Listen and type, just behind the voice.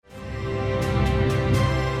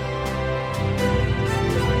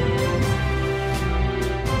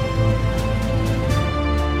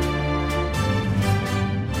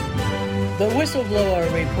Whistleblower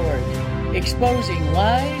Report, exposing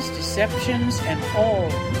lies, deceptions, and all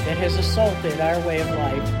that has assaulted our way of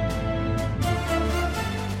life.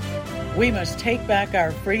 We must take back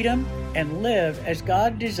our freedom and live as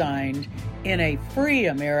God designed in a free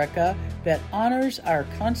America that honors our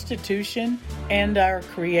Constitution and our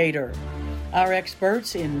Creator. Our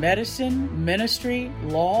experts in medicine, ministry,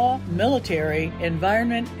 law, military,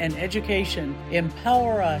 environment, and education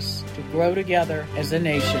empower us to grow together as a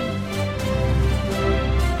nation.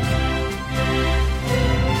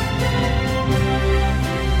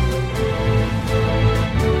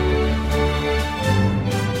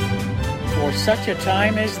 For such a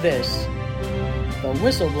time as this, the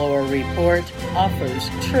Whistleblower Report offers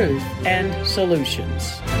truth and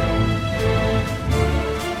solutions.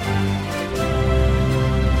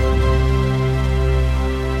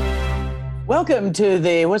 Welcome to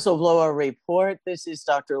the Whistleblower Report. This is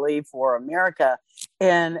Dr. Lee for America,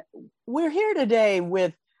 and we're here today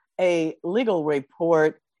with a legal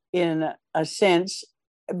report in a sense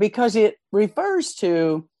because it refers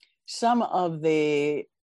to some of the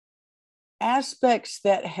aspects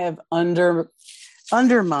that have undermined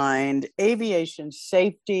aviation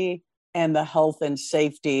safety and the health and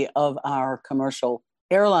safety of our commercial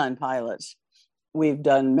airline pilots. We've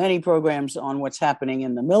done many programs on what's happening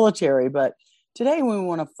in the military, but today we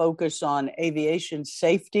want to focus on aviation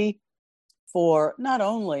safety for not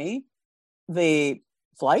only the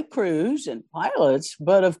flight crews and pilots,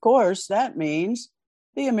 but of course that means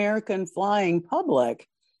the American flying public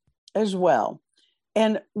as well.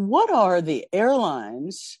 And what are the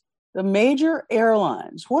airlines, the major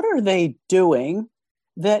airlines, what are they doing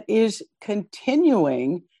that is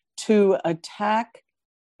continuing to attack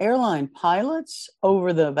airline pilots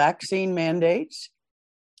over the vaccine mandates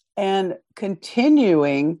and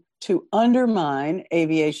continuing to undermine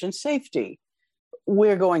aviation safety?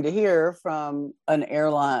 We're going to hear from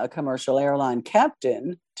a commercial airline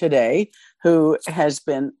captain today who has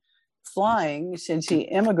been flying since he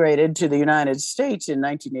immigrated to the United States in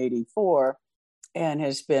 1984 and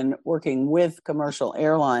has been working with commercial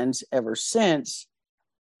airlines ever since.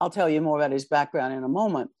 I'll tell you more about his background in a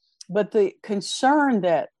moment. But the concern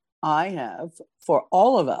that I have for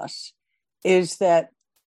all of us is that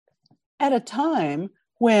at a time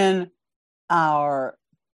when our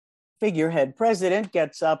figurehead president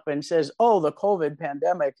gets up and says, oh, the COVID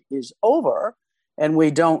pandemic is over and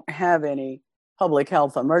we don't have any public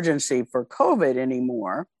health emergency for COVID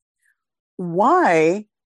anymore, why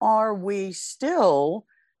are we still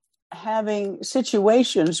having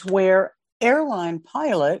situations where airline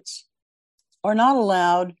pilots are not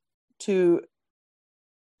allowed to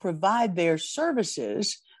provide their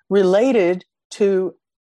services related to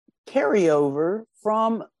carryover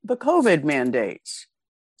from the COVID mandates?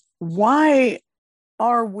 Why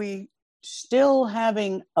are we still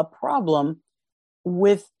having a problem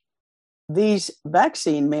with these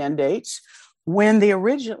vaccine mandates when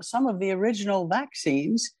some of the original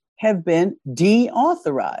vaccines have been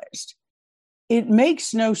deauthorized? It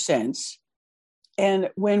makes no sense. And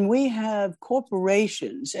when we have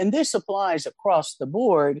corporations, and this applies across the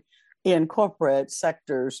board in corporate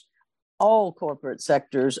sectors, all corporate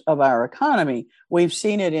sectors of our economy, we've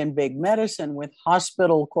seen it in big medicine with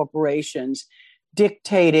hospital corporations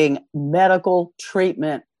dictating medical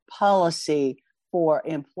treatment policy for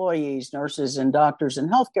employees, nurses and doctors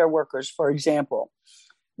and healthcare workers, for example.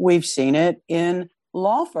 We've seen it in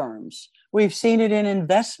law firms. We've seen it in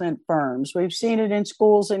investment firms. We've seen it in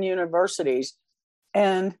schools and universities.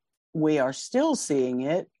 And we are still seeing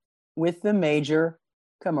it with the major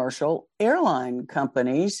commercial airline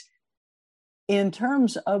companies in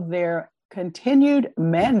terms of their continued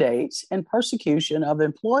mandates and persecution of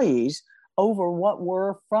employees over what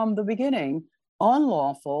were from the beginning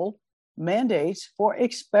unlawful mandates for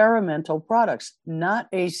experimental products. Not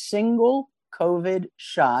a single COVID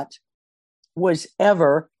shot was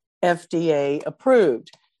ever FDA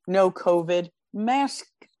approved. No COVID mask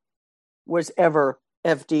was ever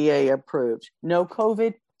FDA approved. No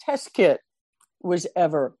COVID test kit was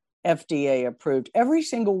ever FDA approved. Every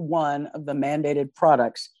single one of the mandated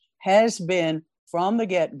products has been, from the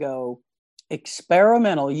get-go,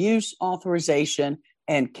 experimental use authorization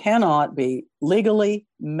and cannot be legally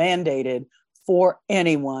mandated for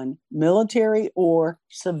anyone, military or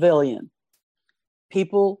civilian.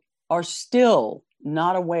 People are still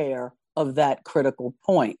not aware of that critical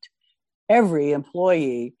point. Every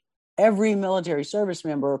employee, every military service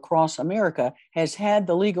member across America has had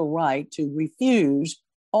the legal right to refuse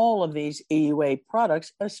all of these EUA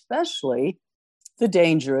products, especially the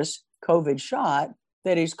dangerous COVID shot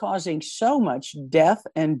that is causing so much death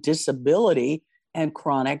and disability and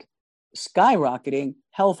chronic skyrocketing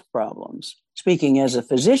health problems. Speaking as a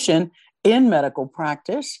physician in medical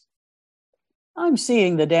practice, I'm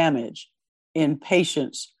seeing the damage in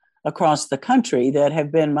patients across the country that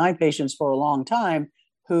have been my patients for a long time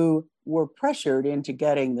who were pressured into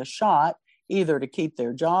getting the shot, either to keep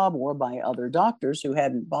their job or by other doctors who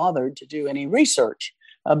hadn't bothered to do any research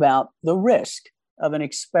about the risk of an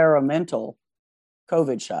experimental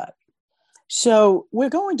COVID shot. So we're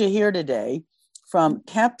going to hear today from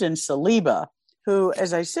Captain Saliba, who,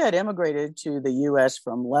 as I said, immigrated to the U.S.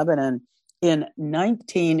 from Lebanon in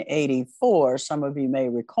 1984. Some of you may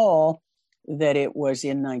recall that it was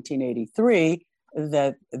in 1983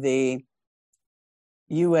 that the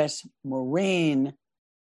U.S. Marine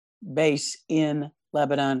base in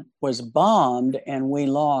Lebanon was bombed, and we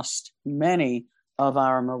lost many of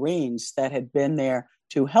our Marines that had been there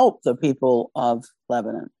to help the people of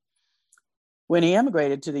Lebanon. When he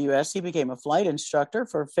emigrated to the U.S., he became a flight instructor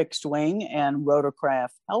for fixed wing and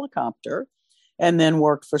rotorcraft helicopter, and then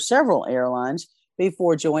worked for several airlines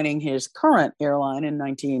before joining his current airline in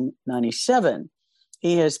 1997.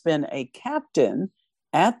 He has been a captain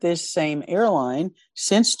at this same airline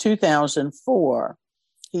since 2004.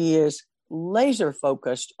 He is laser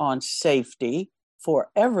focused on safety for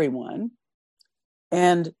everyone,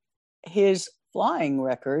 and his flying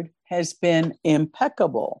record has been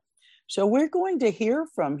impeccable. So we're going to hear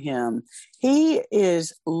from him. He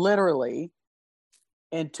is literally,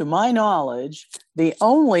 and to my knowledge, the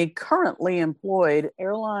only currently employed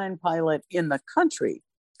airline pilot in the country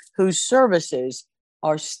whose services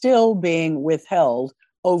are still being withheld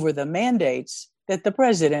over the mandates that the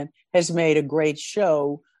president has made a great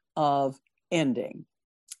show of ending.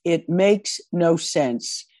 It makes no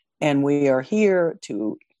sense. And we are here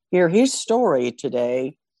to hear his story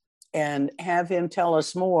today and have him tell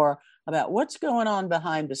us more about what's going on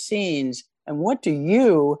behind the scenes and what do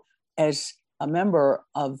you, as a member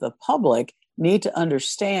of the public, need to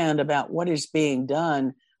understand about what is being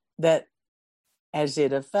done, that as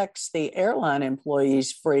it affects the airline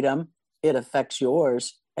employees' freedom, it affects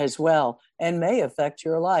yours as well and may affect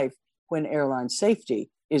your life when airline safety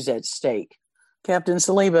is at stake. Captain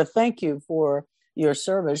Saliba, thank you for your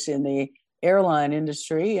service in the airline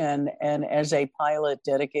industry and as a pilot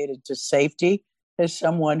dedicated to safety, as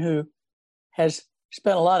someone who has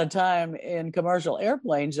spent a lot of time in commercial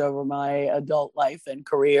airplanes over my adult life and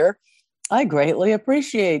career. I greatly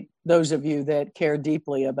appreciate those of you that care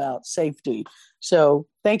deeply about safety. So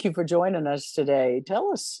thank you for joining us today.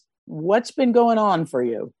 Tell us what's been going on for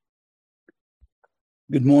you.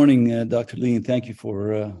 Good morning, Dr. Lee, and thank you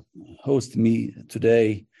for hosting me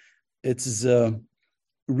today. It's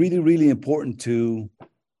really, really important to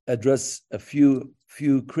address a few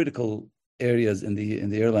critical areas in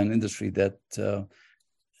the airline industry that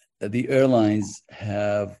the airlines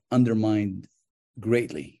have undermined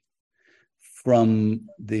greatly from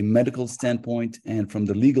the medical standpoint and from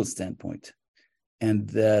the legal standpoint, and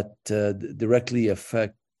that directly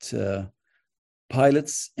affect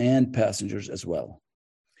pilots and passengers as well.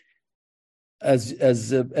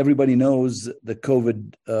 As everybody knows, the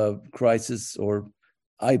COVID crisis, or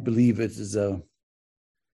I believe it is an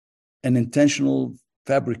intentional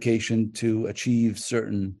fabrication to achieve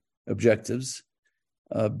certain objectives,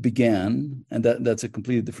 began, and that's a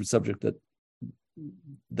completely different subject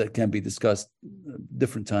that can be discussed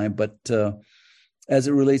different time. But as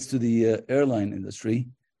it relates to the airline industry,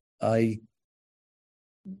 I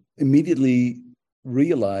immediately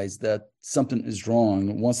realized that something is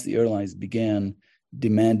wrong once the airlines began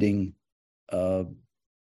demanding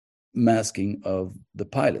masking of the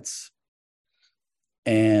pilots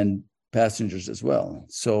and passengers as well.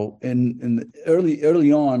 So in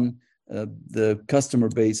early on, the customer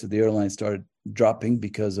base of the airlines started dropping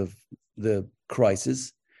because of the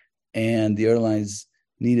crisis, and the airlines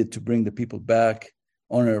needed to bring the people back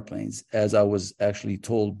on airplanes, as I was actually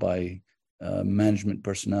told by management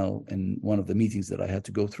personnel in one of the meetings that I had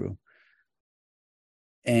to go through.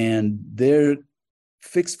 And their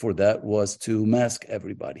fix for that was to mask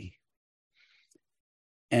everybody.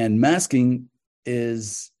 And masking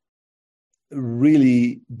is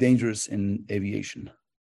really dangerous in aviation.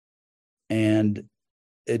 And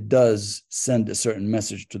it does send a certain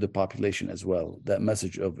message to the population as well, that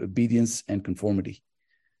message of obedience and conformity.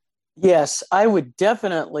 Yes, I would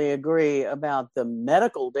definitely agree about the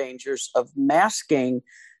medical dangers of masking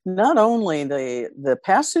not only the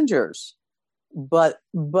passengers, but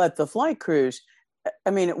the flight crews.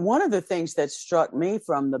 I mean, one of the things that struck me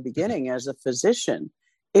from the beginning as a physician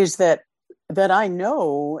is that I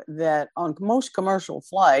know that on most commercial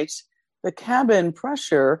flights, the cabin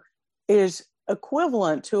pressure is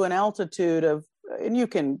equivalent to an altitude of, and you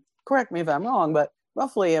can correct me if I'm wrong, but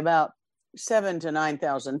roughly about 7,000 to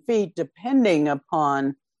 9,000 feet, depending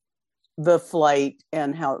upon the flight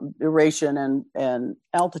and how duration and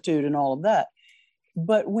altitude and all of that.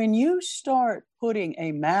 But when you start putting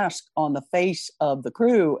a mask on the face of the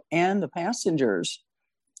crew and the passengers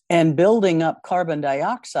and building up carbon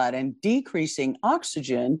dioxide and decreasing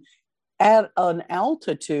oxygen at an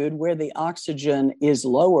altitude where the oxygen is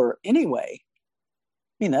lower anyway,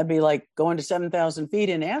 I mean, that'd be like going to 7,000 feet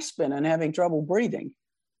in Aspen and having trouble breathing,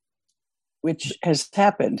 which has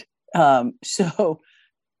happened. So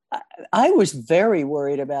I was very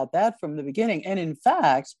worried about that from the beginning. And in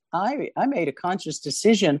fact, I made a conscious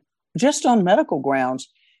decision just on medical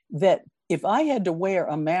grounds that if I had to wear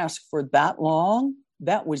a mask for that long,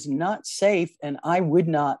 that was not safe and I would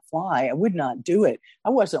not fly. I would not do it. I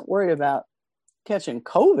wasn't worried about catching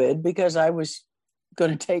COVID because I was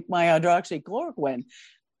going to take my hydroxychloroquine.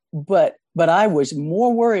 But I was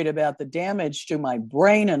more worried about the damage to my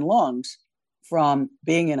brain and lungs from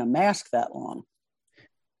being in a mask that long.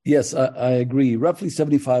 Yes, I agree. Roughly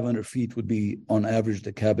 7,500 feet would be, on average,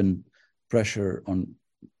 the cabin pressure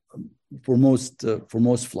for most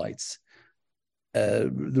flights.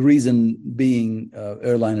 The reason being,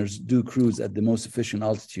 airliners do cruise at the most efficient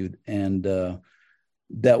altitude, and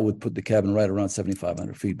that would put the cabin right around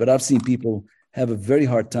 7,500 feet. But I've seen people have a very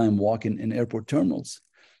hard time walking in airport terminals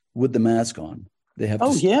with the mask on. They have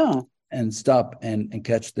to stop and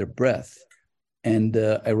catch their breath. And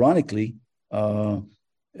ironically,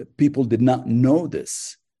 people did not know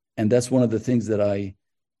this. And that's one of the things that I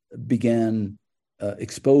began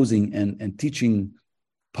exposing and teaching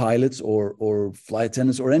pilots or flight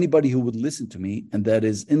attendants or anybody who would listen to me. And that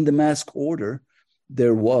is, in the mask order,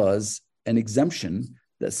 there was an exemption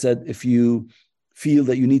that said if you feel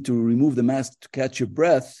that you need to remove the mask to catch your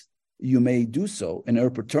breath, you may do so in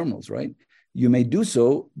airport terminals, right? You may do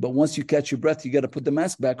so, but once you catch your breath, you got to put the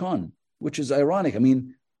mask back on, which is ironic. I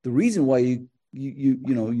mean, the reason why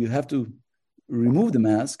you have to remove the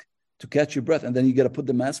mask to catch your breath and then you got to put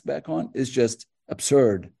the mask back on is just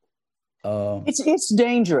absurd. It's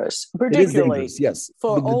dangerous, particularly yes,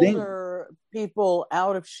 for older people,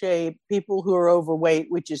 out of shape, people who are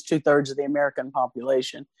overweight, which is 2/3 of the American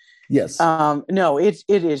population. Yes. No, it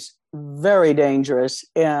is very dangerous,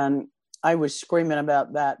 and I was screaming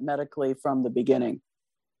about that medically from the beginning.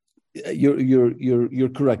 You're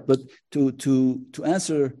correct, but to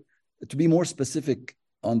answer, to be more specific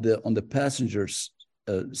on the passengers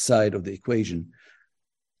side of the equation,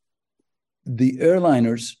 the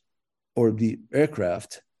airliners or the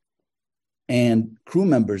aircraft and crew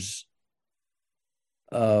members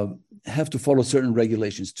have to follow certain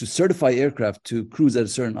regulations to certify aircraft to cruise at a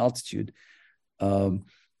certain altitude.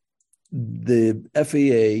 The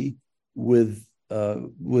FAA, with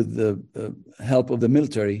the help of the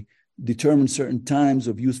military, determine certain times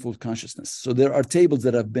of useful consciousness. So there are tables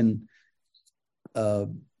that have been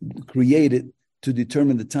created to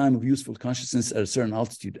determine the time of useful consciousness at a certain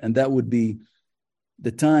altitude, and that would be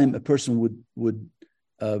the time a person would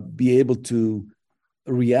be able to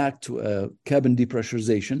react to a cabin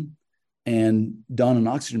depressurization and don an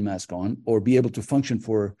oxygen mask on, or be able to function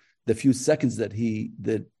for the few seconds that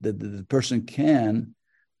the person can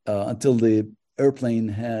until the airplane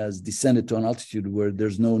has descended to an altitude where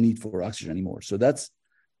there's no need for oxygen anymore. So that's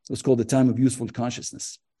what's called the time of useful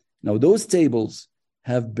consciousness. Now, those tables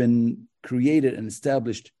have been created and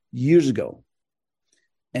established years ago.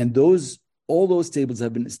 And all those tables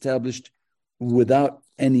have been established without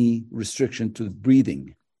any restriction to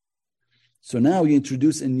breathing. So now you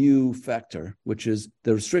introduce a new factor, which is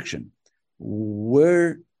the restriction.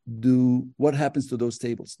 What happens to those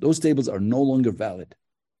tables? Those tables are no longer valid.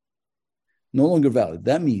 No longer valid.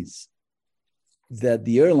 That means that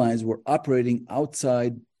the airlines were operating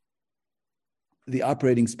outside the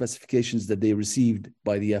operating specifications that they received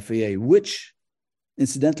by the FAA, which,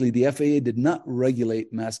 incidentally, the FAA did not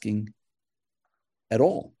regulate masking at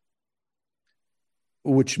all,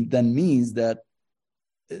 which then means that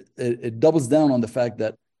it doubles down on the fact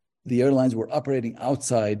that the airlines were operating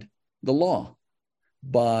outside the law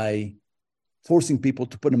by forcing people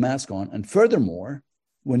to put a mask on. And furthermore,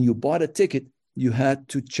 when you bought a ticket, you had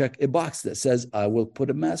to check a box that says, I will put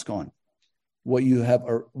a mask on. What you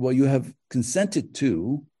have consented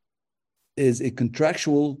to is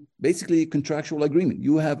basically a contractual agreement.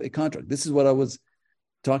 You have a contract. This is what I was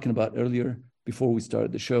talking about earlier before we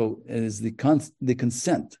started the show, is the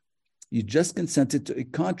consent. You just consented to a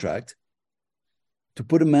contract to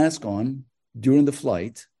put a mask on during the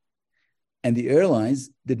flight, and the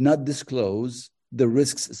airlines did not disclose the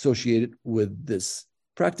risks associated with this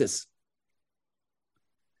practice.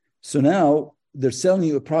 So now they're selling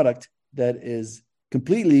you a product that is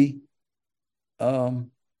completely not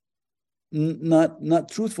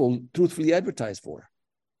truthfully advertised for.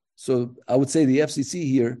 So I would say the FCC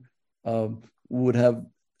here would have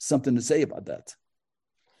something to say about that.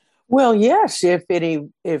 Well, yes, if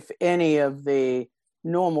any of the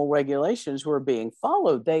normal regulations were being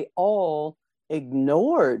followed, they all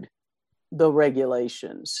ignored the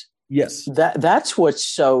regulations. Yes. That's what's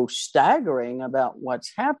so staggering about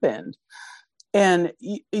what's happened. And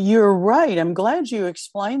you're right. I'm glad you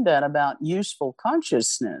explained that about useful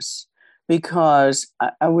consciousness, because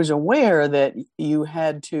I was aware that there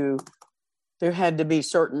had to be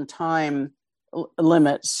certain time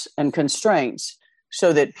limits and constraints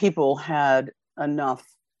so that people had enough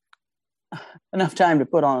time to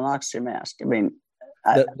put on an oxygen mask. I mean,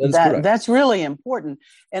 that's really important.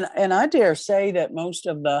 And I dare say that most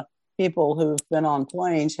of the people who've been on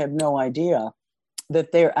planes have no idea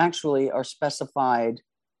that there actually are specified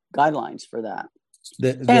guidelines for that,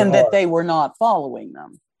 that they were not following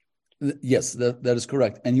them. Yes, that is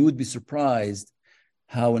correct. And you would be surprised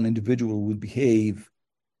how an individual would behave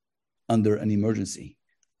under an emergency.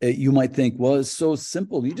 You might think, well, it's so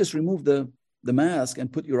simple. You just remove the mask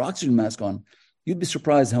and put your oxygen mask on. You'd be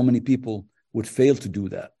surprised how many people would fail to do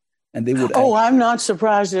that. And they would. I'm not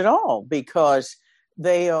surprised at all, because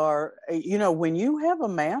they are, when you have a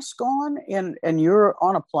mask on and you're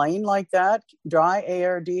on a plane like that, dry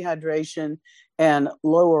air, dehydration, and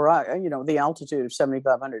lower, the altitude of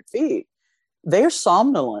 7,500 feet, they're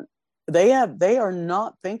somnolent. They are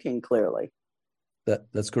not thinking clearly.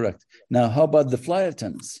 That's correct. Now, how about the flight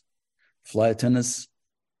attendants? Flight attendants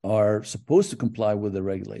are supposed to comply with the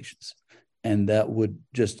regulations, and that would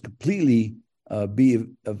just completely be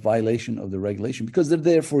a violation of the regulation, because they're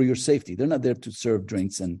there for your safety. They're not there to serve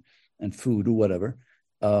drinks and food or whatever.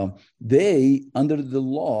 They, under the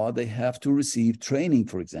law, they have to receive training,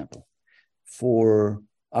 for example, for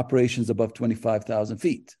operations above 25,000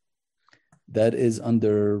 feet. That is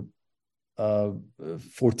under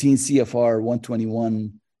 14 CFR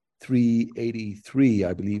 121.383,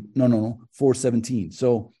 I believe. No, 417.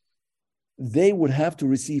 So they would have to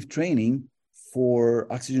receive training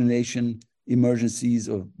for oxygenation, emergencies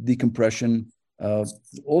of decompression,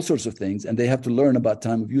 all sorts of things. And they have to learn about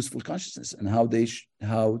time of useful consciousness and how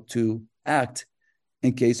to act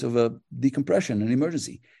in case of a decompression, an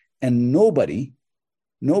emergency. And nobody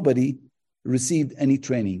received any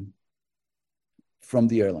training from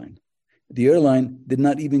the airline. The airline did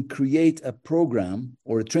not even create a program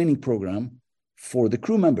or a training program for the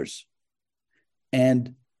crew members.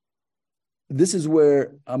 And this is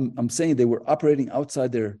where I'm saying they were operating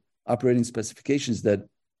outside their operating specifications that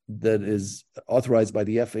is authorized by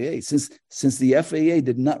the FAA. Since the FAA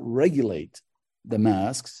did not regulate the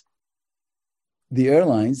masks, the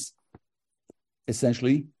airlines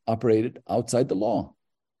essentially operated outside the law.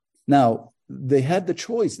 Now, they had the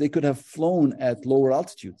choice. They could have flown at lower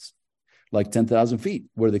altitudes, like 10,000 feet,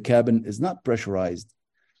 where the cabin is not pressurized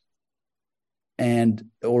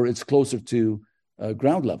or it's closer to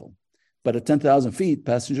ground level. But at 10,000 feet,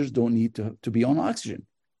 passengers don't need to be on oxygen.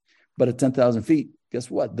 But at 10,000 feet, guess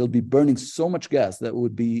what? They'll be burning so much gas that it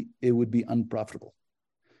would be unprofitable.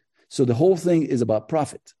 So the whole thing is about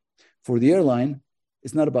profit. For the airline,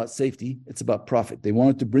 it's not about safety, it's about profit. They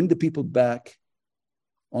wanted to bring the people back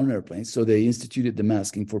on airplanes, so they instituted the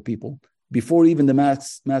masking for people. Before even the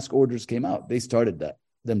mask orders came out, they started that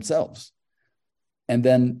themselves. And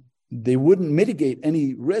then they wouldn't mitigate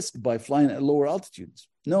any risk by flying at lower altitudes.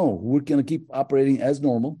 No, we're going to keep operating as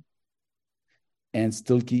normal and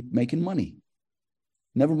still keep making money.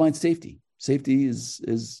 Never mind safety. Safety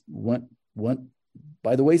went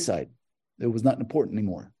by the wayside. It was not important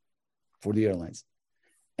anymore for the airlines.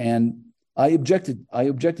 And I objected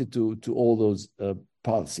to all those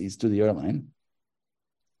policies to the airline.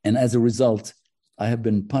 And as a result, I have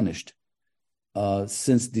been punished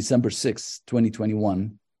since December 6,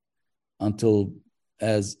 2021, until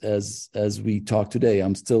as we talk today.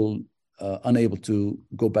 I'm still unable to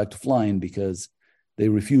go back to flying because they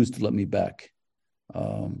refused to let me back.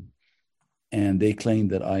 And they claim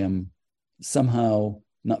that I am somehow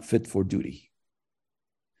not fit for duty.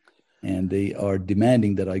 And they are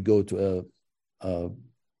demanding that I go to a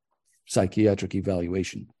psychiatric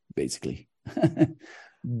evaluation, basically.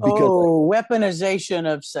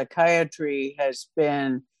 Weaponization of psychiatry has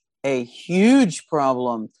been a huge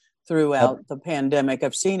problem throughout the pandemic.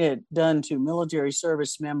 I've seen it done to military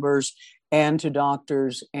service members and to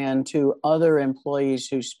doctors and to other employees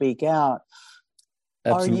who speak out.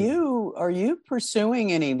 Absolutely. Are you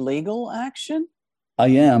pursuing any legal action? I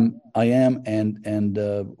am,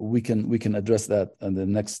 and we can address that in the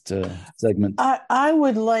next segment. I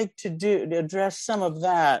would like to address some of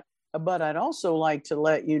that, but I'd also like to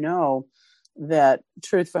let you know that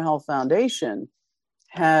Truth for Health Foundation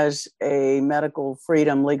has a medical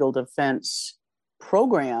freedom legal defense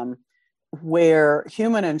program where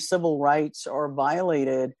human and civil rights are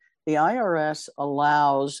violated. The IRS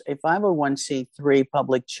allows a 501c3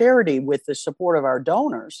 public charity with the support of our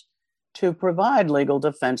donors to provide legal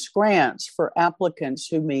defense grants for applicants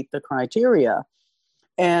who meet the criteria.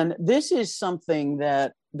 And this is something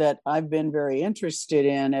that I've been very interested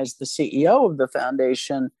in as the CEO of the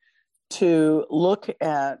foundation, to look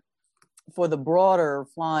at for the broader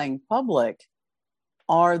flying public.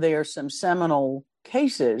 Are there some seminal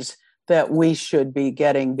cases that we should be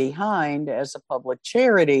getting behind as a public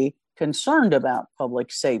charity concerned about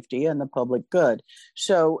public safety and the public good?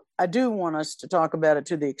 So I do want us to talk about it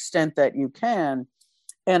to the extent that you can.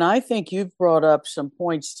 And I think you've brought up some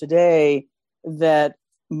points today that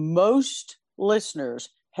most listeners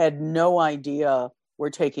had no idea were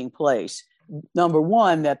taking place. Number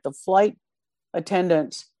one, that the flight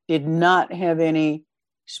attendants did not have any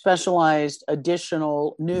specialized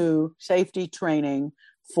additional new safety training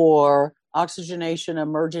for oxygenation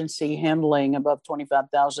emergency handling above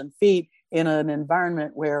 25,000 feet in an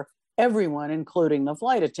environment where everyone, including the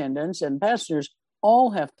flight attendants and passengers,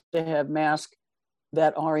 all have to have masks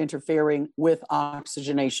that are interfering with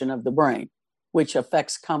oxygenation of the brain, which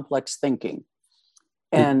affects complex thinking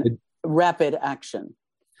and rapid action.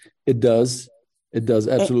 It does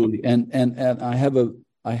absolutely. And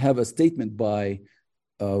I have a statement by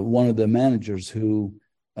one of the managers who,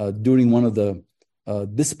 during one of the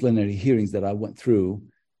disciplinary hearings that I went through,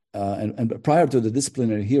 and prior to the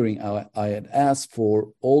disciplinary hearing, I had asked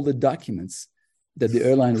for all the documents that the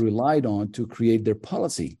airline relied on to create their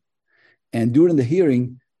policy. And during the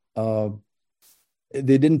hearing,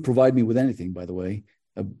 they didn't provide me with anything, by the way.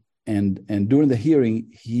 And during the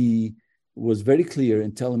hearing, he was very clear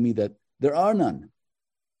in telling me that there are none.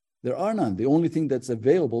 There are none. The only thing that's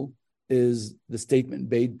available is the statement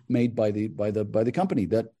made by the company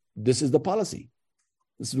that this is the policy.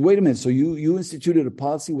 This is, wait a minute. So you instituted a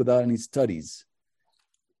policy without any studies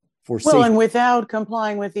for safety. Well, and without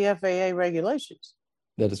complying with the FAA regulations.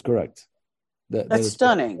 That is correct. That's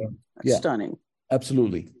stunning. Correct. That's stunning.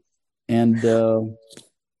 Absolutely. And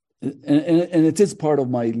it is part of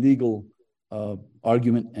my legal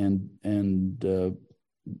argument and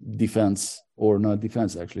defense, or not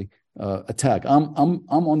defense actually, attack. I'm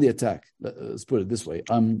on the attack. Let's put it this way.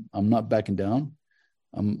 I'm not backing down.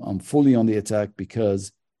 I'm fully on the attack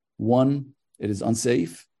because, one, it is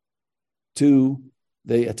unsafe. Two,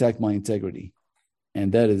 they attack my integrity,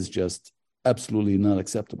 and that is just absolutely not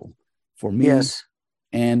acceptable for me. Yes.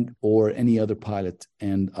 And or any other pilot.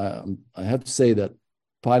 And I have to say that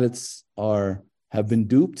pilots have been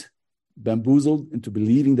duped, bamboozled into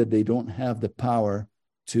believing that they don't have the power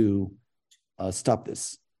to stop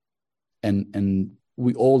this. And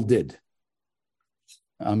we all did.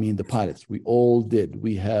 I mean, the pilots, we all did.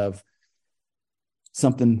 We have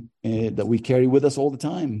something that we carry with us all the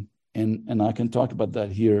time. And I can talk about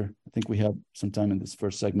that here. I think we have some time in this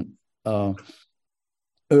first segment.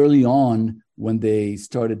 Early on, when they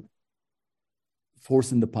started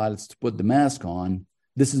forcing the pilots to put the mask on,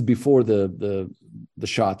 this is before the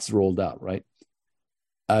shots rolled out, right?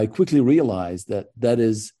 I quickly realized that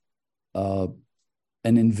is an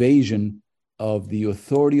invasion of the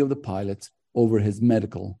authority of the pilot over his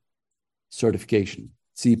medical certification.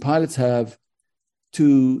 See, pilots have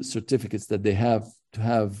two certificates that they have to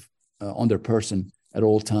have on their person at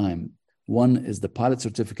all time. One is the pilot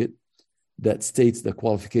certificate that states the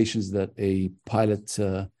qualifications that a pilot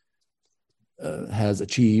has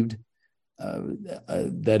achieved.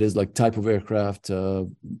 That is like type of aircraft,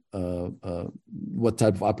 what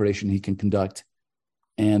type of operation he can conduct.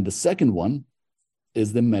 And the second one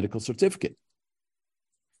is the medical certificate.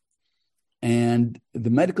 And the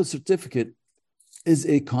medical certificate is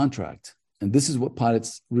a contract. And this is what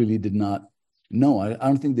pilots really did not know. I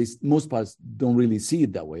don't think most pilots don't really see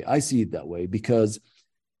it that way. I see it that way because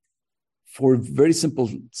for a very simple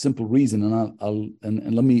reason,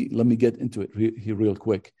 and let me get into it here real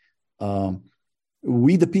quick.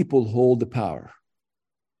 We, the people, hold the power.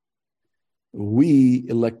 We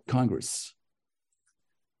elect Congress.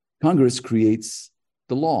 Congress creates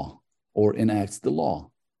the law or enacts the law.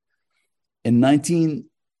 In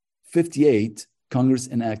 1958, Congress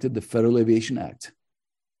enacted the Federal Aviation Act.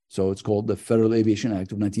 So it's called the Federal Aviation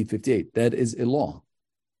Act of 1958. That is a law.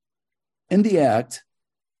 In the act,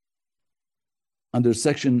 under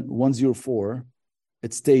section 104,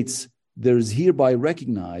 it states there is hereby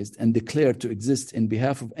recognized and declared to exist in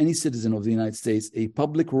behalf of any citizen of the United States a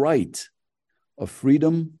public right of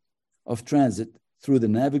freedom of transit through the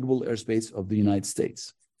navigable airspace of the United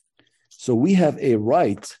States. So we have a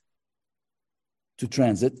right to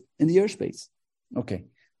transit in the airspace. Okay.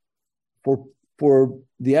 For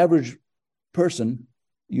the average person,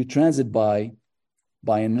 you transit by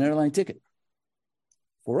an airline ticket.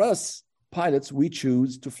 For us, pilots, we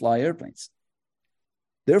choose to fly airplanes.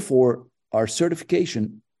 Therefore, our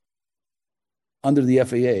certification under the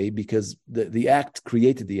FAA, because the act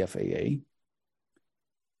created the FAA,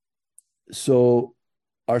 so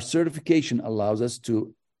our certification allows us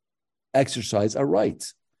to exercise our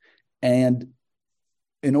rights. And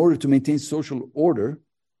in order to maintain social order,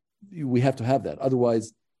 we have to have that.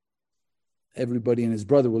 Otherwise, everybody and his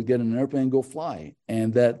brother will get in an airplane and go fly.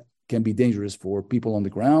 And that can be dangerous for people on the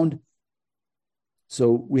ground.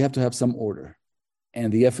 So we have to have some order.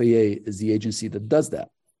 And the FAA is the agency that does that.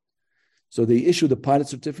 So they issue the pilot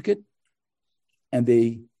certificate and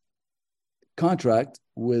they contract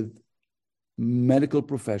with medical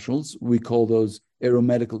professionals. We call those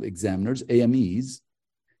aeromedical examiners, AMEs,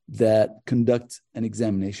 that conduct an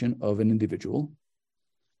examination of an individual,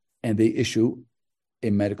 and they issue a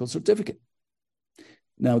medical certificate.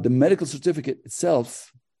 Now, the medical certificate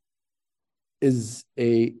itself is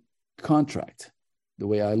a contract, the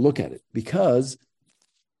way I look at it, because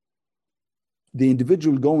the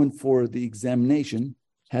individual going for the examination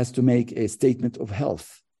has to make a statement of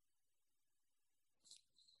health.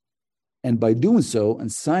 And by doing so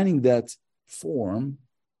and signing that form,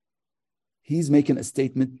 he's making a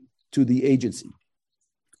statement to the agency.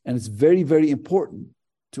 And it's very, very important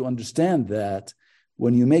to understand that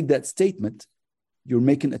when you make that statement, you're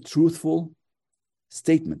making a truthful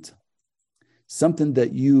statement, something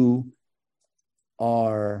that you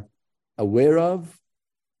are aware of,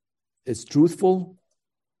 is truthful,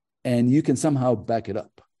 and you can somehow back it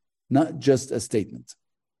up, not just a statement.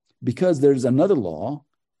 Because there's another law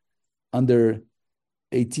under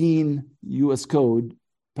 18 U.S. Code,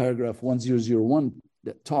 paragraph 1001,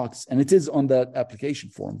 that talks, and it is on that application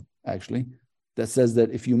form, actually, that says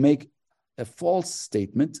that if you make a false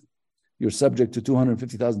statement, you're subject to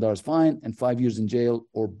 $250,000 fine and 5 years in jail,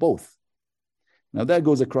 or both. Now, that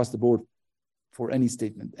goes across the board for any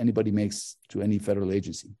statement anybody makes to any federal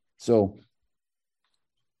agency. So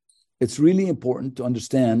it's really important to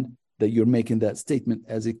understand that you're making that statement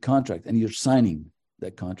as a contract and you're signing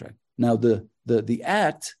that contract. Now, the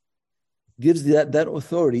act gives that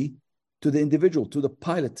authority to the individual, to the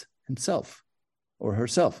pilot himself or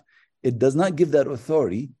herself. It does not give that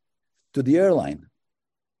authority to the airline.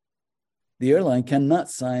 The airline cannot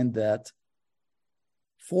sign that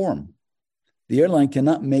form. The airline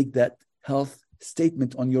cannot make that health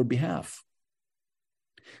statement on your behalf.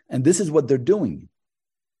 And this is what they're doing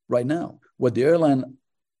right now. All the airlines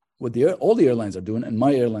are doing, and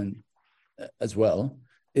my airline as well,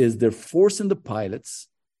 is they're forcing the pilots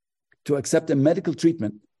to accept a medical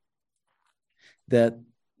treatment that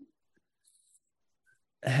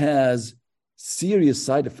has serious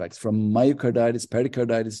side effects, from myocarditis,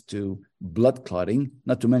 pericarditis to blood clotting,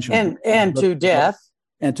 not to mention and to death.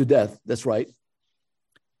 And to death, that's right.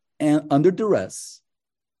 And under duress.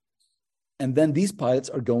 And then these pilots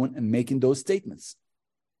are going and making those statements.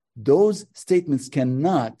 Those statements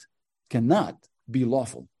cannot be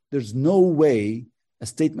lawful. There's no way a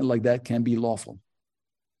statement like that can be lawful.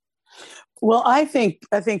 Well, I think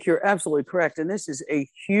you're absolutely correct. And this is a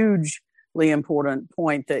hugely important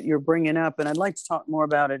point that you're bringing up. And I'd like to talk more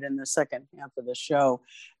about it in the second half of the show,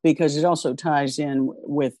 because it also ties in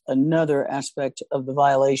with another aspect of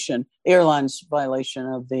the airline's violation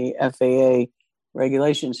of the FAA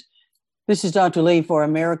regulations. This is Dr. Lee for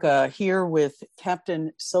America, here with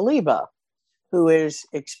Captain Saliba, who is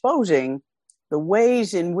exposing the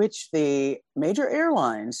ways in which the major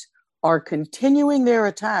airlines are continuing their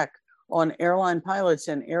attack on airline pilots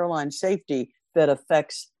and airline safety that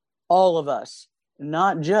affects all of us,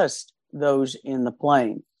 not just those in the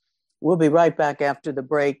plane. We'll be right back after the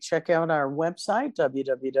break. Check out our website,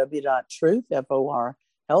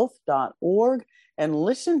 www.truth.org, and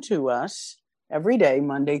listen to us every day,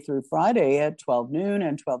 Monday through Friday at 12 noon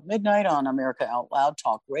and 12 midnight on America Out Loud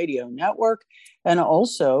Talk Radio Network, and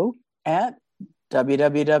also at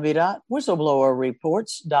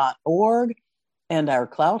www.whistleblowerreports.org and our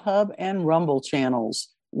Cloud Hub and Rumble channels.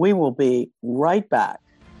 We will be right back.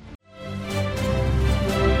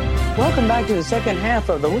 Welcome back to the second half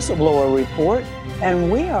of the Whistleblower Report, and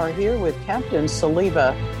we are here with Captain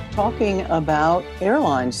Saliba talking about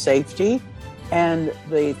airline safety and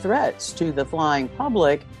the threats to the flying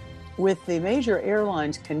public with the major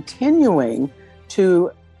airlines continuing to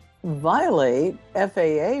violate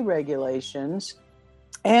FAA regulations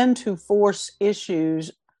and to force issues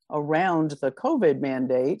around the COVID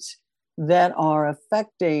mandates that are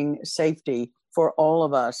affecting safety for all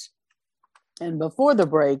of us. And before the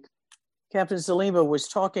break, Captain Saliba was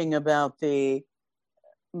talking about the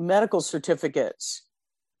medical certificates,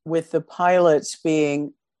 with the pilots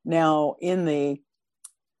being now in the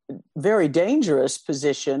very dangerous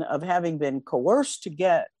position of having been coerced to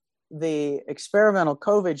get the experimental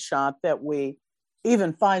COVID shot that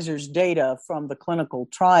even Pfizer's data from the clinical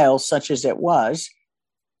trial, such as it was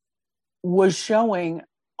showing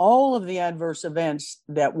all of the adverse events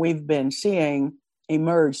that we've been seeing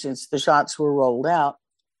emerge since the shots were rolled out,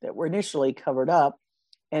 that were initially covered up,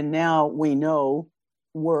 and now we know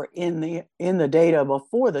were in the data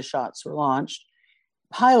before the shots were launched.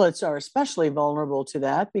 Pilots are especially vulnerable to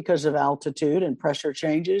that because of altitude and pressure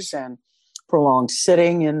changes and prolonged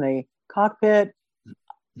sitting in the cockpit,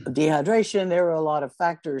 dehydration. There are a lot of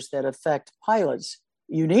factors that affect pilots'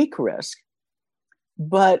 unique risk.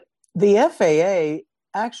 But the FAA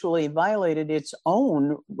actually violated its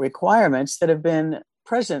own requirements that have been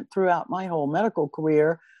present throughout my whole medical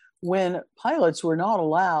career, when pilots were not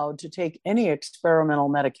allowed to take any experimental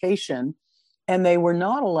medication, and they were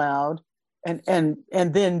not allowed and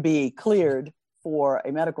then be cleared for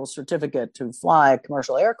a medical certificate to fly a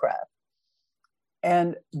commercial aircraft.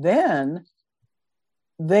 And then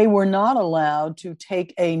they were not allowed to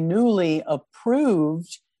take a newly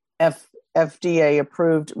approved FDA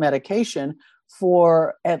approved medication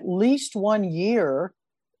for at least 1 year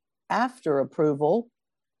after approval,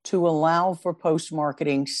 to allow for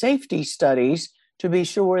post-marketing safety studies to be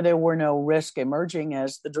sure there were no risk emerging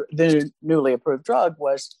as the newly approved drug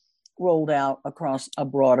was rolled out across a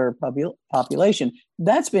broader population.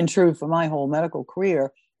 That's been true for my whole medical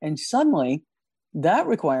career. And suddenly that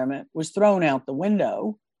requirement was thrown out the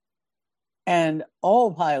window, and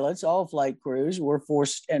all pilots, all flight crews were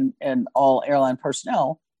forced, and all airline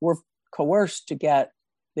personnel were coerced to get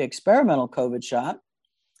the experimental COVID shot.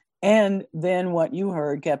 And then what you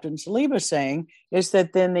heard Captain Saliba saying is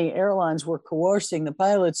that then the airlines were coercing the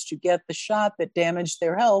pilots to get the shot that damaged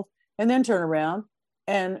their health, and then turn around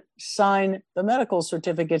and sign the medical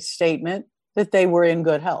certificate statement that they were in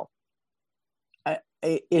good health.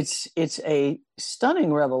 It's a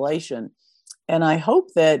stunning revelation. And I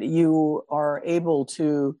hope that you are able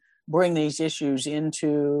to bring these issues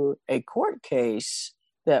into a court case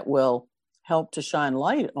that will help to shine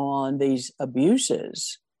light on these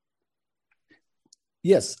abuses.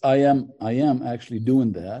 Yes, I am actually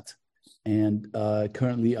doing that. And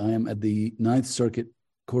currently I am at the Ninth Circuit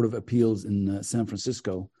Court of Appeals in San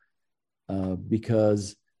Francisco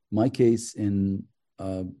because my case in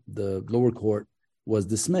the lower court was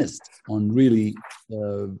dismissed on really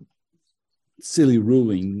silly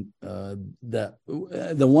ruling that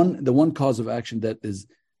the one cause of action that is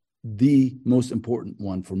the most important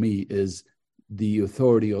one for me is the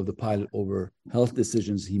authority of the pilot over health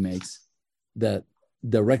decisions he makes that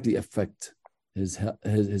directly affect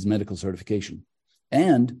his medical certification.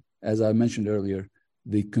 And as I mentioned earlier,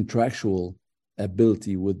 the contractual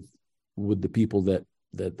ability with the people that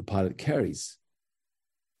the pilot carries.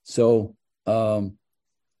 So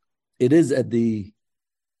it is at the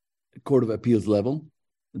Court of Appeals level.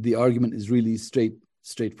 The argument is really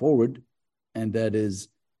straightforward, and that is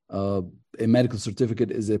a medical certificate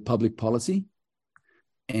is a public policy,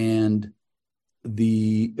 and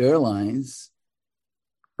the airlines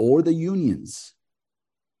or the unions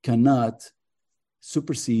cannot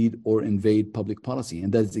supersede or invade public policy.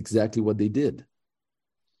 And that's exactly what they did.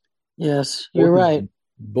 Yes, you're right.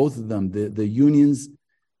 Both of them, the unions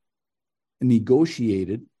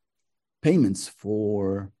negotiated payments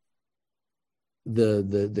for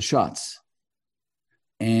the shots,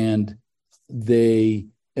 and they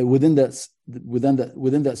within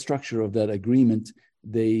that structure of that agreement,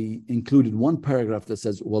 they included one paragraph that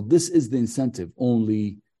says, well, this is the incentive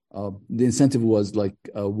only. The incentive was like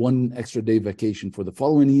 1 extra day vacation for the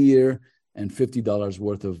following year, and $50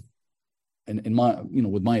 worth of, in my,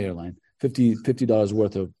 with my airline, $50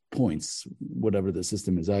 worth of points, whatever the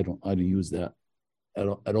system is. I don't use that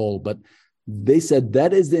at all. But they said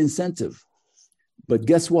that is the incentive. But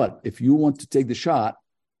guess what? If you want to take the shot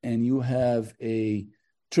and you have a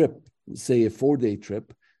trip, say a 4-day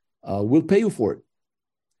trip, we'll pay you for it.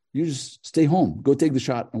 You just stay home, go take the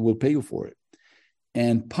shot, and we'll pay you for it.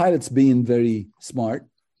 And pilots being very smart,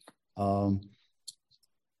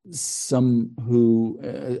 some who,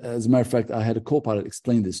 as a matter of fact, I had a co-pilot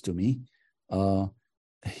explain this to me.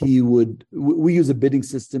 We use a bidding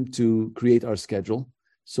system to create our schedule.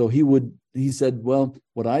 So he said, well,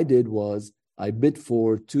 what I did was I bid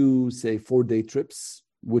for 2, say 4-day trips,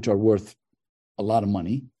 which are worth a lot of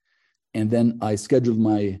money. And then I scheduled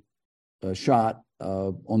my shot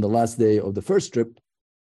on the last day of the first trip.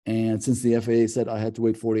 And since the FAA said I had to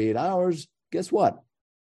wait 48 hours, guess what?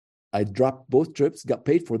 I dropped both trips, got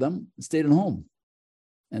paid for them, stayed at home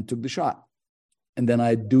and took the shot. And then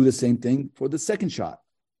I do the same thing for the second shot.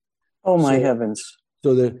 Oh, my heavens.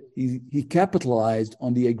 So that he capitalized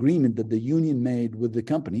on the agreement that the union made with the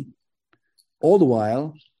company. All the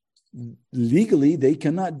while, legally, they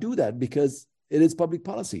cannot do that because it is public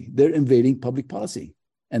policy. They're invading public policy.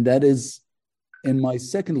 And that is in my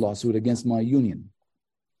second lawsuit against my union.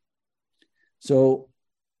 So,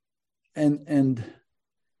 and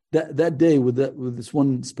that day with this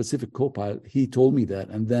one specific co-pilot, he told me that.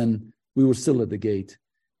 And then we were still at the gate.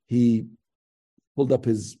 He pulled up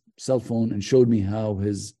his cell phone and showed me how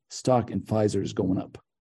his stock in Pfizer is going up.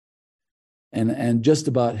 And just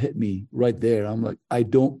about hit me right there. I'm like, I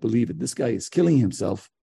don't believe it. This guy is killing himself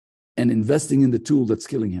and investing in the tool that's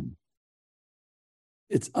killing him.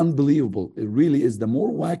 It's unbelievable. It really is. The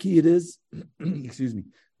more wacky it is, excuse me,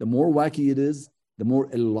 the more wacky it is, the more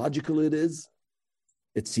illogical it is,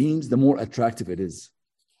 it seems, the more attractive it is.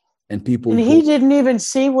 And people... And he didn't even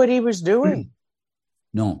see what he was doing.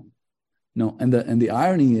 No. And the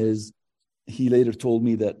irony is, he later told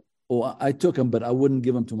me that, oh, I took him, but I wouldn't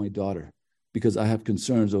give him to my daughter because I have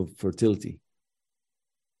concerns of fertility.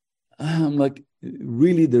 I'm like,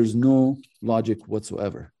 really, there's no logic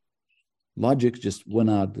whatsoever. Logic just went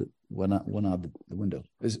out the window.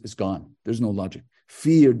 It's gone. There's no logic.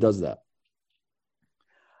 Fear does that.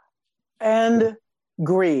 And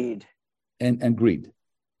greed. And greed.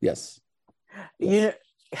 Yes. You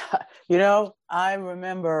know, I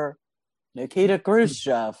remember Nikita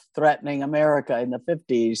Khrushchev threatening America in the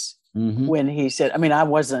 50s when he said, I mean, I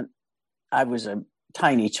was a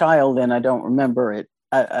tiny child and I don't remember it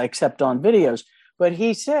except on videos, but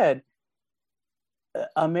he said,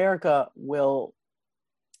 America will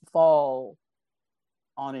fall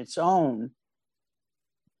on its own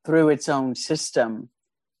through its own system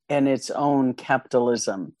and its own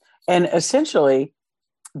capitalism. And essentially,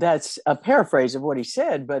 that's a paraphrase of what he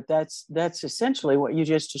said, but that's essentially what you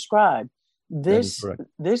just described. This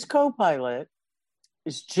co-pilot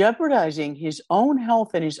is jeopardizing his own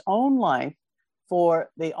health and his own life for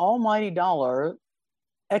the almighty dollar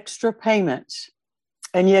extra payments.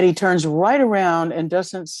 And yet he turns right around and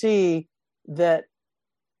doesn't see that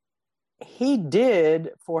he did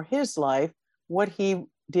for his life what he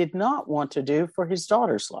did not want to do for his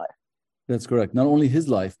daughter's life. That's correct. Not only his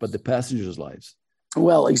life, but the passengers' lives.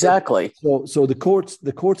 Well, exactly. So the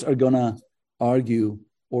courts are going to argue,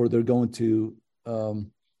 or they're going to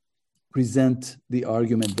present the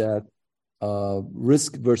argument that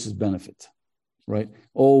risk versus benefit, right?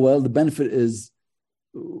 Oh, well, the benefit is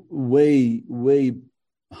way, way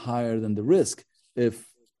higher than the risk if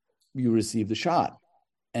you receive the shot.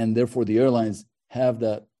 And therefore, the airlines have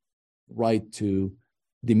that right to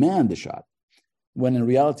demand the shot. When in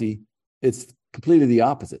reality, it's completely the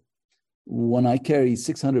opposite. When I carry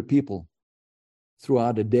 600 people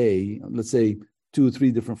throughout a day, let's say 2 or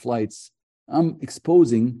 3 different flights, I'm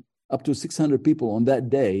exposing up to 600 people on that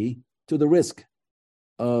day to the risk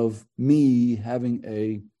of me having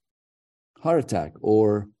a heart attack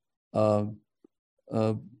or,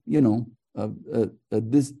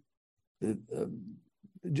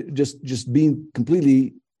 just being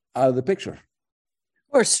completely out of the picture.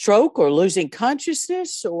 Or stroke, or losing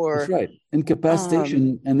consciousness, or... That's right.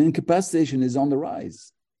 Incapacitation, and incapacitation is on the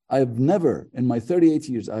rise. I've never, in my 38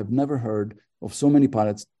 years, I've never heard of so many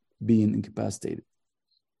pilots being incapacitated.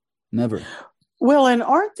 Never. Well, and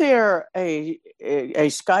aren't there a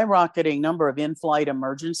skyrocketing number of in-flight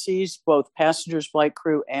emergencies, both passengers, flight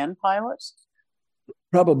crew, and pilots?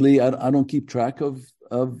 Probably. I don't keep track of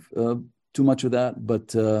too much of that,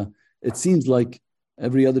 but it seems like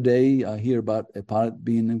every other day I hear about a pilot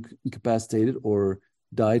being incapacitated or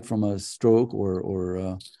died from a stroke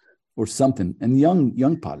or something. And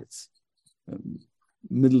young pilots,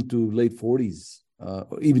 middle to late 40s,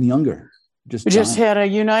 or even younger. We just had a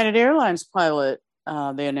United Airlines pilot.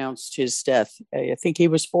 They announced his death. I think he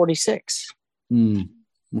was 46.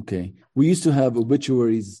 Okay. We used to have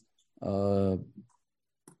obituaries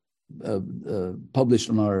published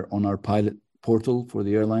on our pilot portal for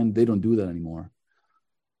the airline. They don't do that anymore.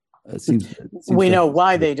 It seems we know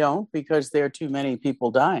why they don't, because there are too many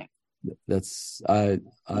people dying. That's I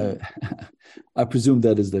presume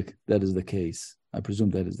that is the case. I presume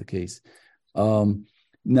that is the case.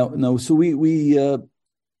 No. So we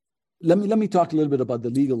let me talk a little bit about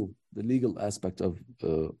the legal legal aspect of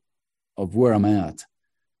where I'm at,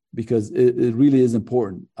 because it really is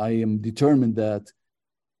important. I am determined that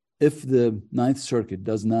if the Ninth Circuit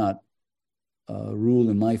does not rule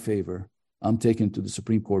in my favor, I'm taking it to the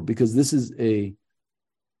Supreme Court, because this is a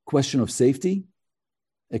question of safety,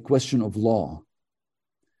 a question of law,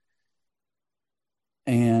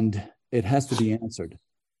 and it has to be answered.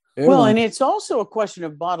 Well, and it's also a question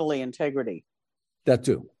of bodily integrity. That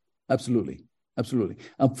too. Absolutely. Absolutely.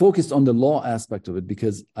 I'm focused on the law aspect of it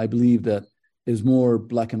because I believe that is more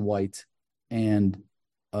black and white, and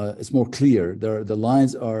it's more clear. The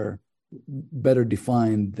lines are better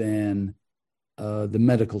defined than the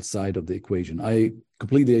medical side of the equation. I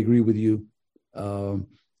completely agree with you.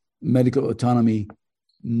 Medical autonomy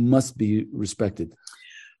must be respected.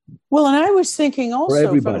 Well, and I was thinking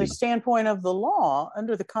also from the standpoint of the law,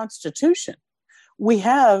 under the Constitution, we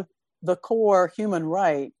have the core human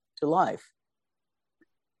right to life.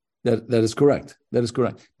 That is correct. That is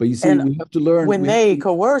correct. But you see, and we have to learn. When they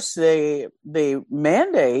coerce the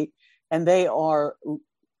mandate, and they are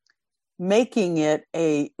making it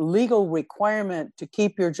a legal requirement to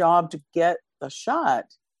keep your job to get the shot,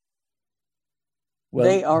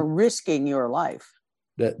 they are risking your life.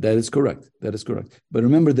 That is correct. That is correct. But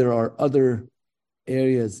remember, there are other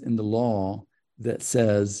areas in the law that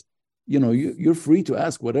says, you're free to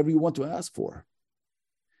ask whatever you want to ask for.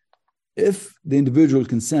 If the individual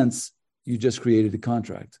consents, you just created a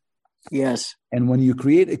contract. Yes. And when you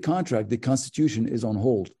create a contract, the Constitution is on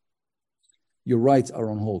hold. Your rights are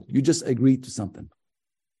on hold. You just agreed to something.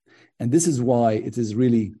 And this is why it is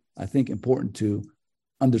really, I think, important to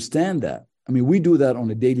understand that. I mean, we do that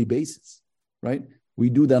on a daily basis, right? We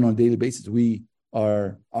do that on a daily basis. We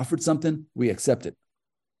are offered something, we accept it.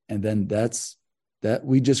 And then that's that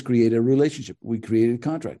we just create a relationship. We created a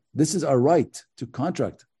contract. This is our right to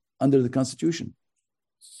contract under the Constitution.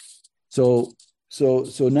 So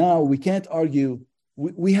now we can't argue.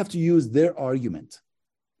 We have to use their argument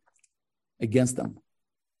against them.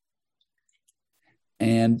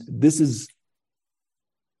 And this is,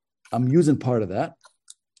 I'm using part of that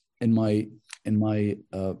in my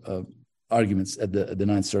arguments at the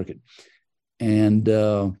Ninth Circuit. And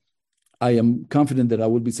I am confident that I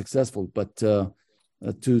will be successful. But to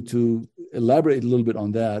elaborate a little bit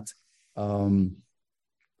on that,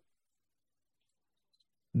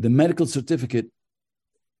 the medical certificate,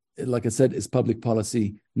 like I said, is public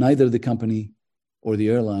policy. Neither the company or the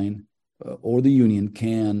airline or the union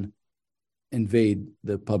can invade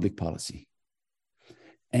the public policy.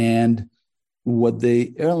 And what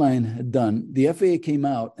the airline had done, the FAA came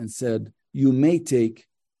out and said, you may take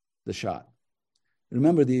the shot.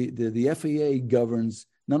 Remember, the FAA governs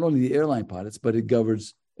not only the airline pilots, but it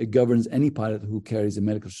governs any pilot who carries a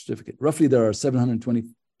medical certificate. Roughly, there are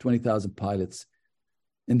 720,000 pilots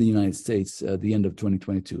in the United States at the end of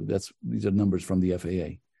 2022. These are numbers from the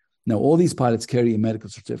FAA. Now, all these pilots carry a medical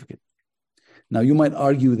certificate. Now, you might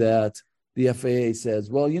argue that the FAA says,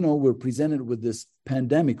 well, we're presented with this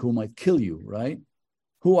pandemic who might kill you, right?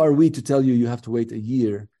 Who are we to tell you have to wait a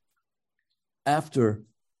year after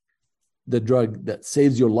the drug that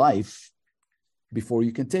saves your life before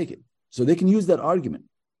you can take it? So they can use that argument.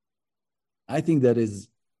 I think that is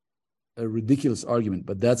a ridiculous argument,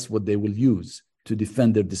 but that's what they will use to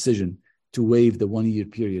defend their decision to waive the 1 year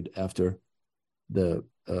period after the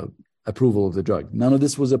approval of the drug. None of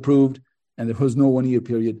this was approved, and there was no 1 year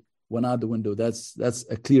period. Went out the window. That's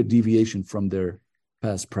a clear deviation from their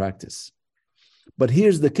past practice. But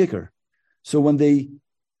here's the kicker. So when they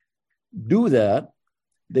do that,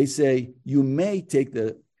 they say you may take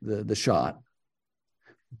the shot,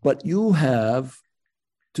 but you have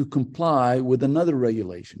to comply with another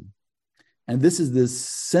regulation. And this is the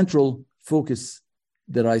central focus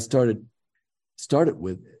that I started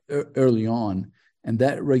with early on. And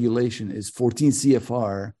that regulation is 14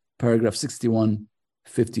 CFR, paragraph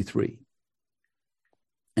 6153.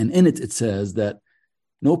 And in it says that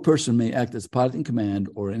no person may act as pilot in command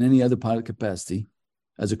or in any other pilot capacity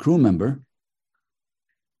as a crew member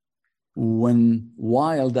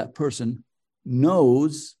while that person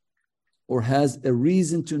knows or has a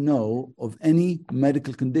reason to know of any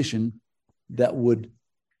medical condition that would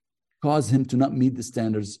cause him to not meet the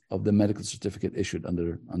standards of the medical certificate issued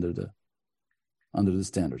under the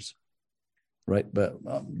standards, right? But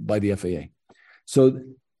by the FAA. So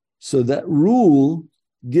that rule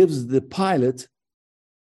gives the pilot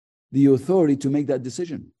the authority to make that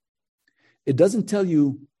decision. It doesn't tell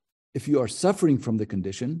you if you are suffering from the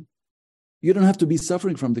condition. You don't have to be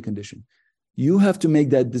suffering from the condition. You have to make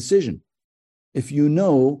that decision. If you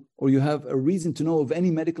know or you have a reason to know of any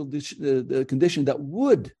medical condition that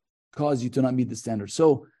would cause you to not meet the standards.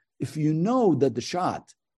 So if you know that the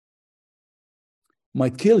shot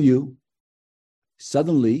might kill you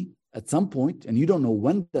suddenly at some point, and you don't know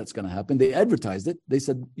when that's going to happen, they advertised it. They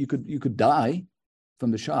said you could die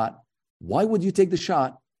from the shot. Why would you take the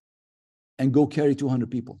shot and go carry 200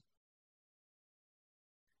 people?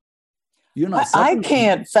 You're not. I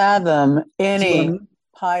can't fathom any I mean?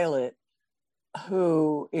 pilot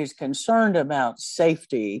who is concerned about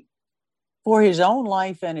safety for his own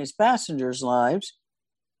life and his passengers' lives,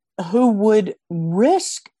 who would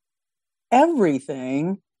risk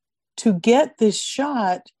everything to get this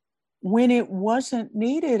shot when it wasn't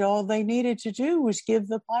needed. All they needed to do was give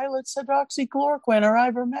the pilots hydroxychloroquine or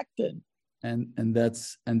ivermectin. And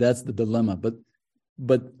that's the dilemma.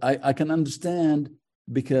 But I can understand,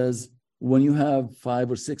 because when you have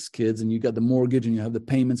 5 or 6 kids and you got the mortgage and you have the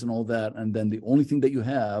payments and all that, and then the only thing that you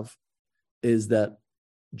have is that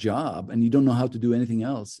job and you don't know how to do anything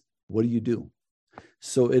else, what do?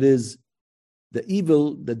 So it is the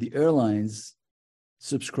evil that the airlines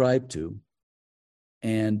subscribe to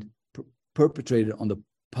and perpetrated on the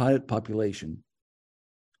pilot population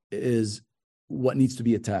is what needs to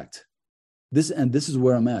be attacked. This is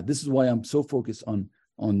where I'm at. This is why I'm so focused on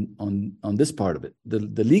this part of it,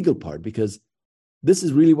 the legal part, because this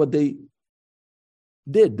is really what they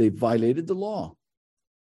did. They violated the law.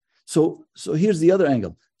 So here's the other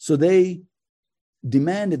angle. So they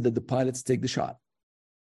demanded that the pilots take the shot,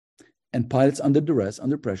 and pilots under duress,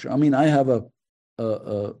 under pressure. I mean, I have a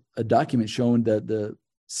document showing that the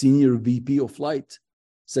senior VP of flight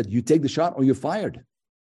said, "You take the shot or you're fired."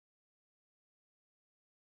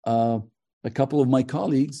 A couple of my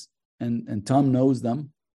colleagues, and Tom knows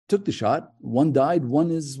them, took the shot. One died. One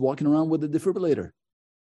is walking around with a defibrillator.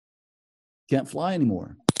 Can't fly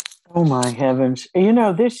anymore. Oh my heavens. You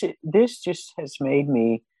know, this just has made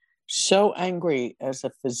me so angry as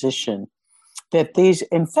a physician that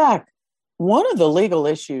in fact, one of the legal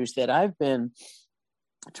issues that I've been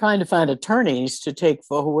trying to find attorneys to take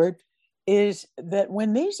forward is that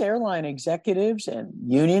when these airline executives and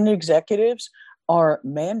union executives are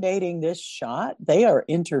mandating this shot, they are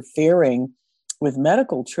interfering with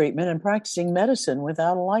medical treatment and practicing medicine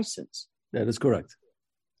without a license. That is correct.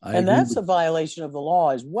 And that's a violation of the law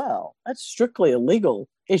as well. That's strictly a legal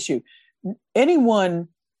issue.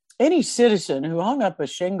 Any citizen who hung up a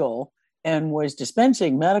shingle and was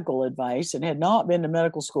dispensing medical advice and had not been to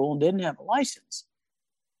medical school and didn't have a license,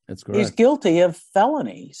 that's correct, is guilty of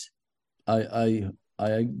felonies. I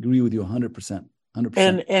agree with you 100%.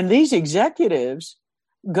 100%. And these executives,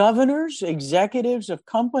 governors, executives of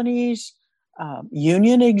companies,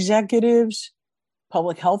 union executives,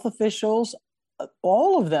 public health officials,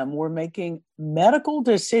 all of them were making medical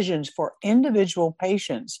decisions for individual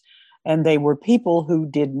patients. And they were people who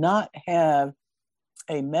did not have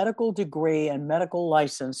a medical degree and medical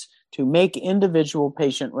license to make individual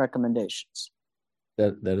patient recommendations.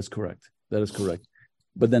 That is correct. That is correct.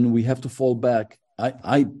 But then we have to fall back.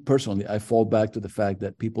 I personally fall back to the fact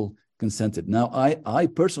that people consented. Now, I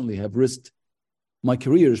personally have risked, my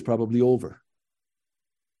career is probably over.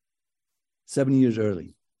 7 years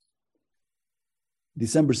early.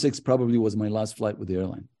 December 6th probably was my last flight with the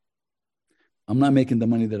airline. I'm not making the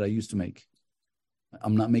money that I used to make.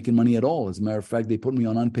 I'm not making money at all. As a matter of fact, they put me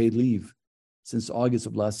on unpaid leave since August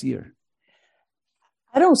of last year.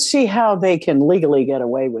 I don't see how they can legally get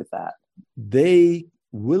away with that. They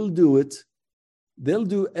will do it. They'll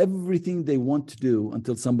do everything they want to do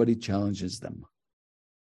until somebody challenges them.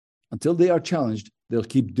 Until they are challenged, they'll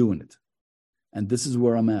keep doing it. And this is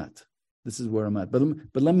where I'm at.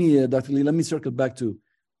 But let me, Dr. Lee, let me circle back to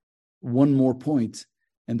one more point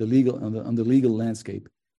in the legal on the legal landscape,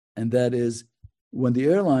 and that is when the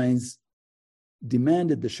airlines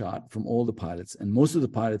demanded the shot from all the pilots, and most of the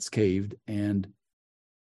pilots caved and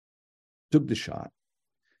took the shot.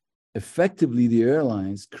 Effectively, the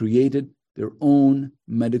airlines created their own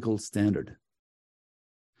medical standard.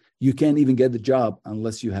 You can't even get the job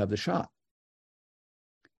unless you have the shot.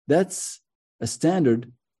 That's a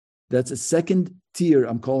standard. That's a second tier,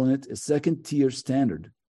 I'm calling it a second tier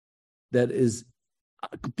standard that is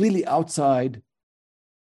completely outside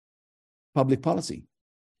public policy.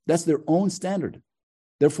 That's their own standard.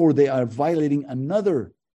 Therefore, they are violating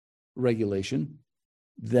another regulation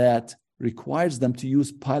that requires them to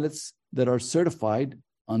use pilots that are certified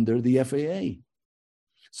under the FAA.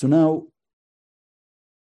 So now,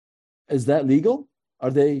 is that legal?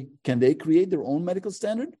 Can they create their own medical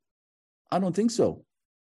standard? I don't think so.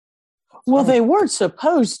 Well, they weren't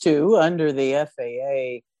supposed to under the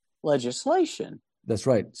FAA legislation. That's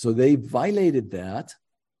right. So they violated that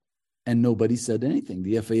and nobody said anything.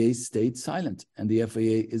 The FAA stayed silent, and the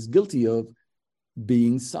FAA is guilty of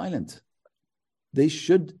being silent. They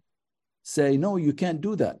should say, no, you can't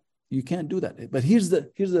do that. You can't do that. But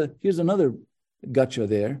here's another gotcha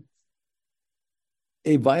there.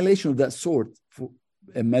 A violation of that sort, for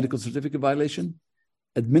a medical certificate violation,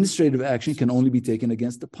 administrative action can only be taken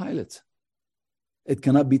against the pilot. It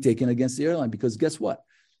cannot be taken against the airline, because guess what?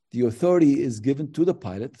 The authority is given to the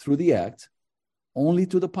pilot through the act, only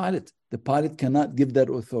to the pilot. The pilot cannot give that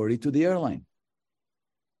authority to the airline.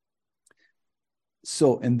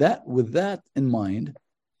 So with that in mind,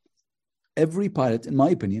 every pilot, in my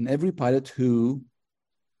opinion, every pilot who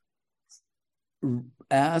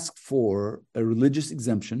asked for a religious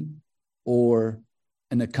exemption or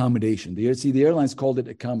an accommodation, the airlines called it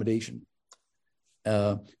accommodation.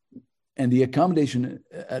 And the accommodation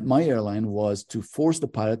at my airline was to force the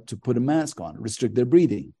pilot to put a mask on, restrict their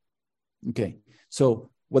breathing. Okay. So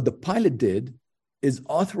what the pilot did is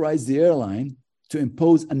authorize the airline to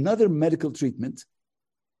impose another medical treatment,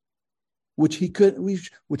 which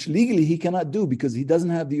legally he cannot do, because he doesn't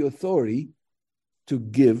have the authority to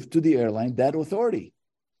give to the airline that authority.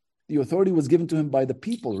 The authority was given to him by the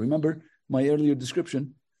people. Remember my earlier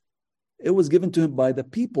description? It was given to him by the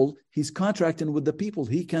people. He's contracting with the people.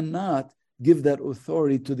 He cannot give that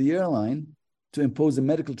authority to the airline to impose a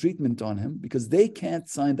medical treatment on him, because they can't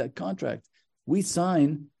sign that contract. We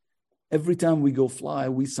sign every time we go fly,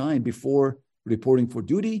 we sign before reporting for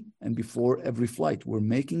duty and before every flight. We're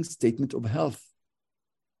making statement of health.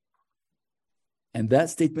 And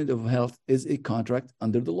that statement of health is a contract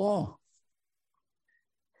under the law.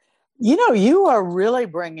 You know, you are really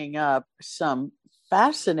bringing up some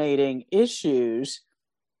fascinating issues,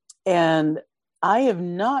 and I have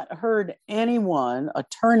not heard anyone,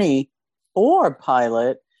 attorney or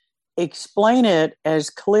pilot, explain it as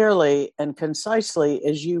clearly and concisely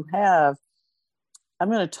as you have. I'm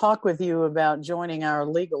going to talk with you about joining our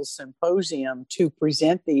legal symposium to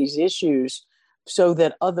present these issues so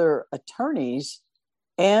that other attorneys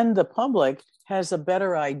and the public has a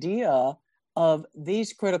better idea of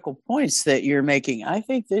these critical points that you're making. I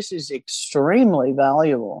think this is extremely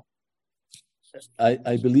valuable.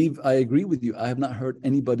 I believe I agree with you. I have not heard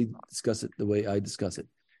anybody discuss it the way I discuss it.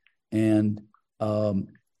 And to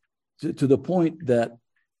the point that,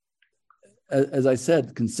 as I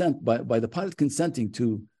said, consent by the pilot consenting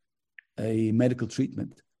to a medical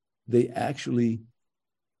treatment, they actually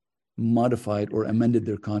modified or amended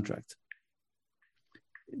their contract.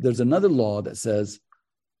 There's another law that says,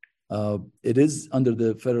 it is under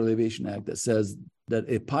the Federal Aviation Act, that says that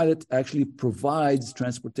a pilot actually provides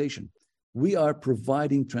transportation. We are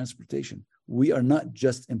providing transportation. We are not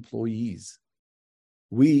just employees.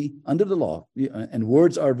 We, under the law, and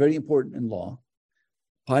words are very important in law,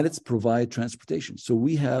 pilots provide transportation. So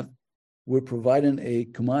we're providing a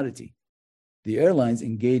commodity. The airlines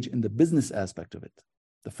engage in the business aspect of it,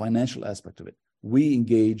 the financial aspect of it. We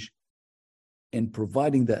engage in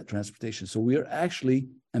providing that transportation. So we are actually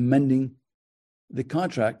amending the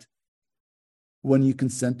contract when you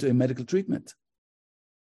consent to a medical treatment.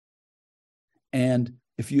 And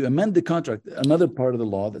if you amend the contract, another part of the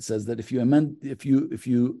law that says that if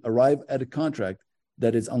you arrive at a contract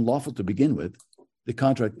that is unlawful to begin with, the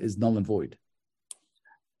contract is null and void.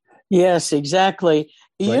 Yes, exactly.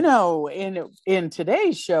 Right? You know, in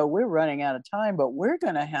today's show, we're running out of time, but we're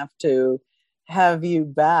going to have you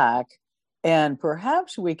back, and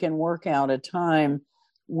perhaps we can work out a time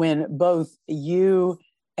when both you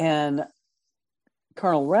and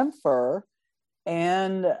Colonel Remfer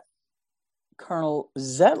and Colonel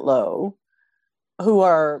Zetlow, who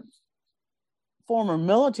are former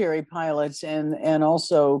military pilots and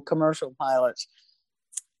also commercial pilots,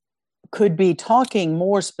 could be talking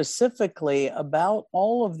more specifically about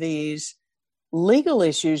all of these legal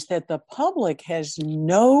issues that the public has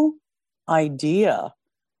no idea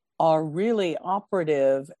are really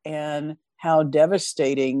operative, and how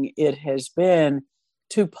devastating it has been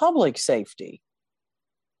to public safety.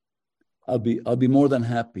 I'll be more than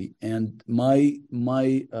happy. And my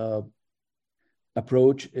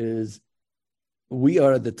approach is, we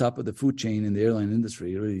are at the top of the food chain in the airline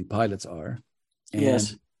industry. Really, pilots are. And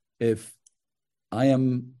yes. If I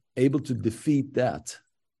am able to defeat that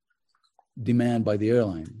demand by the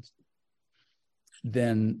airlines,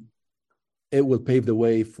 then it will pave the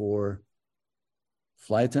way for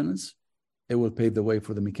flight attendants. It will pave the way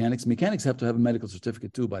for the mechanics. Mechanics have to have a medical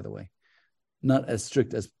certificate too, by the way. Not as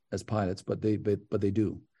strict as pilots, but they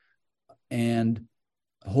do. And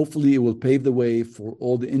hopefully it will pave the way for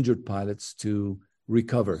all the injured pilots to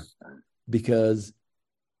recover, because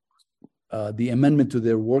the amendment to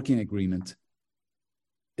their working agreement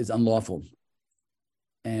is unlawful.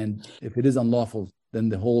 And if it is unlawful, then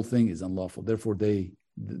the whole thing is unlawful. Therefore, they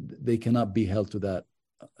cannot be held to that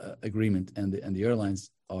agreement, and the airlines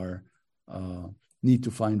are need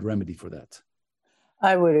to find remedy for that.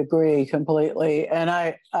 I would agree completely, and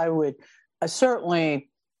I would certainly.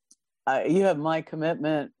 You have my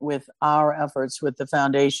commitment with our efforts with the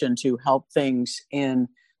foundation to help things in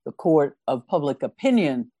the court of public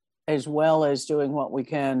opinion, as well as doing what we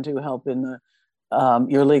can to help in the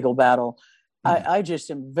your legal battle. I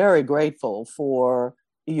just am very grateful for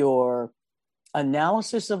your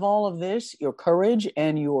analysis of all of this, your courage,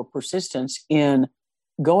 and your persistence in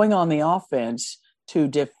going on the offense to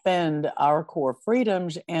defend our core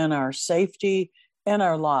freedoms and our safety and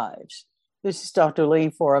our lives. This is Dr. Lee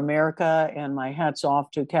for America, and my hat's off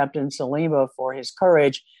to Captain Salima for his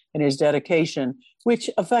courage and his dedication, which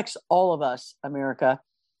affects all of us, America.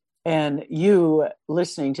 And you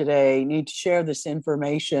listening today need to share this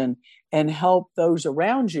information and help those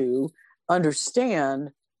around you understand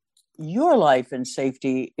your life and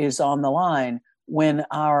safety is on the line when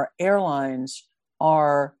our airlines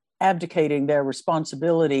are abdicating their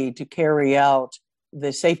responsibility to carry out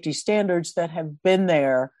the safety standards that have been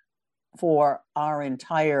there for our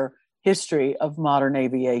entire history of modern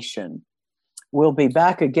aviation. We'll be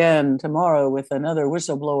back again tomorrow with another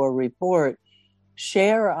whistleblower report.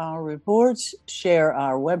 Share our reports, share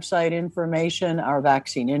our website information, our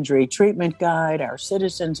vaccine injury treatment guide, our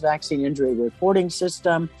citizens vaccine injury reporting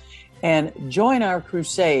system, and join our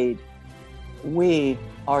crusade. We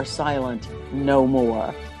are silent no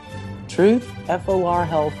more.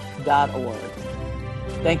 truthforhealth.org.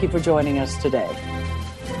 Thank you for joining us today.